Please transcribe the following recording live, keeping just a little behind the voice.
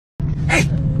Hey,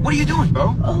 what are you doing, bro?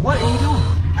 What are you doing?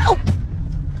 Oh!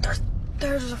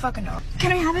 There's a fucking dog.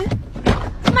 Can I have it?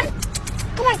 Come on.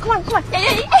 Come on, come on, come on.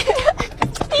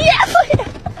 Yes!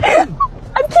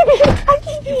 I'm keeping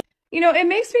it. You know, it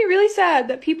makes me really sad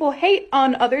that people hate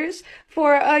on others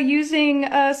for using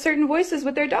certain voices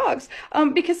with their dogs.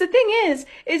 Because the thing is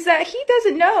that he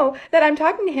doesn't know that I'm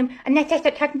talking to him. I'm not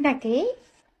talking like this.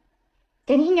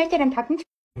 Didn't he know that I'm talking to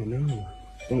him?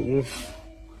 Oh no.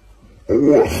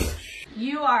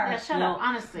 You are. Yeah, shut up,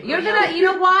 honestly. You're gonna, you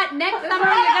know what? Next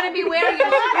summer you're gonna be wearing your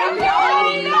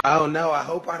string. Oh no, I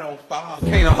hope I don't fall.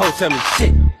 Can't no hoe tell me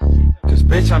shit. Cause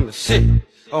bitch, I'm the shit.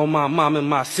 Oh, my mom and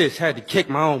my sis had to kick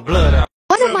my own blood out.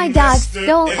 One of my dogs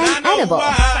stole an edible.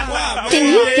 Can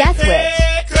you guess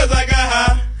which? Because I got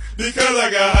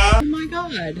high. Oh my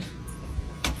god.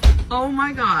 Oh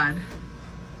my god.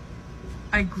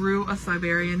 I grew a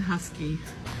Siberian Husky.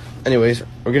 Anyways,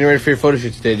 we're getting ready for your photo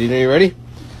shoot today. Do you know you're ready?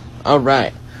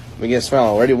 Alright. We get a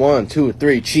smile. Ready? 1, 2,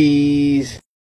 3. Cheese.